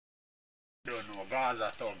Don't know,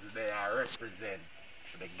 Gaza thugs they are represent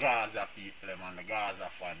the Gaza people them and the Gaza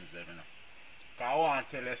fans them, you know. Cause I want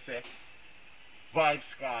to tell you say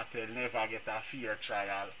Vybz Kartel never get a fair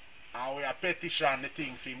trial. And we a petition the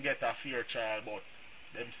thing for him get a fair trial, but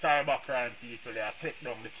them cybercrime people they take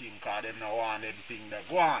down the thing cause them no want them thing they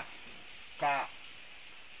go on. Cause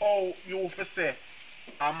how you for say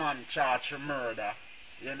a man charged for murder,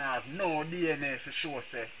 you know have no DNA for sure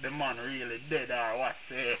say the man really dead or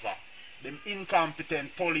whatsoever. Them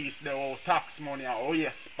incompetent police they will tax money or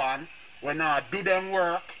yes span when not do them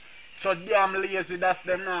work. So damn lazy that's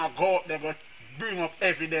them now go out they go bring up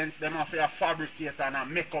evidence, them have to fabricate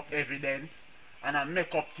and make up evidence and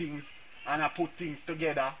make up things and put things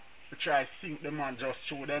together to try to sink the man just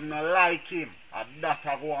show them not like him. And that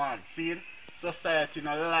I go on. See? Society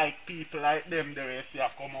not like people like them the way see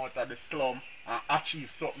come out of the slum and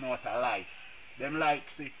achieve something out of life. Them like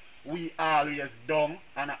see we always done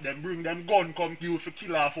and them bring them gun come to you for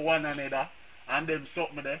kill off one another and them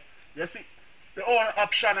something there. You see, the only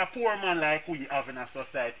option a poor man like we have in a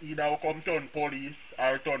society, either we come turn police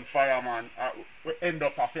or turn fireman or we end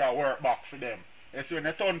up having to work back for them. You see when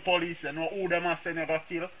you turn police you know who them a send you go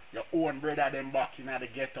kill? Your own brother them back in the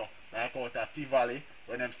ghetto. Like out at Tivoli,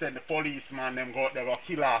 when them send the policeman them go out there go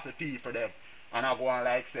kill off the people them and I go on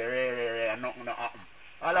like say ray and nothing no happen.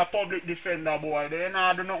 All a public defender boy, they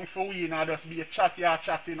not do nothing for we, not just be a chatty or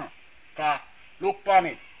chatty no. Cause look on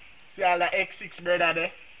it. See all the X6 brother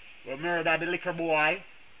there, we murder the little boy,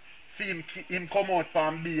 him come out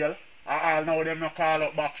from bail, and all now them no call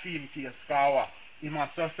up back film case, cause what? Him a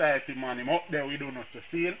society man, him up there we do nothing.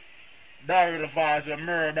 See him? Daryl Vaz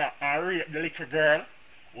murder and rape the little girl,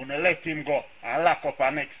 we no let him go and lock up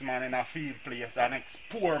a next man in a field place, a next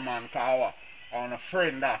poor man, cause what? And a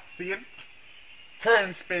friend that, see him?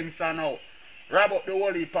 Kern Spencer now rob up the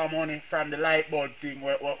whole heap of money from the light bulb thing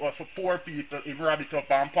where for poor people him rob it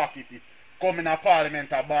up and pocket it. Come in a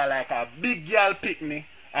parliament a bar like a big girl picnic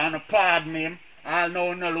and pardon him and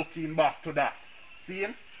now no looking back to that. See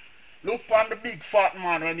him? Look on the big fat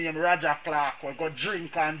man when named Roger Clark will go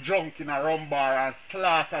drink and drunk in a rum bar and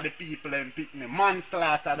slaughter the people in picnic.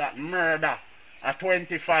 Manslaughter that murder. A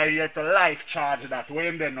 25-year to life charge that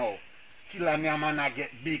when they know. Still a man a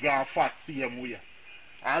get big and fat same way.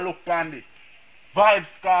 And look on it.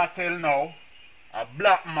 Vybz Kartel now, a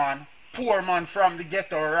black man, poor man from the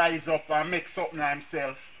ghetto rise up and make something of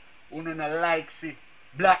himself. Who no like see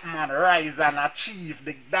black man rise and achieve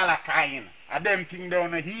the dollar kind. And them thing they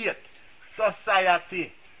wanna hate.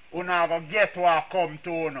 Society, who not gonna get what come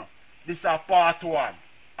to you. This is part one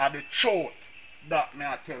of the truth that me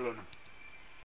I tell you.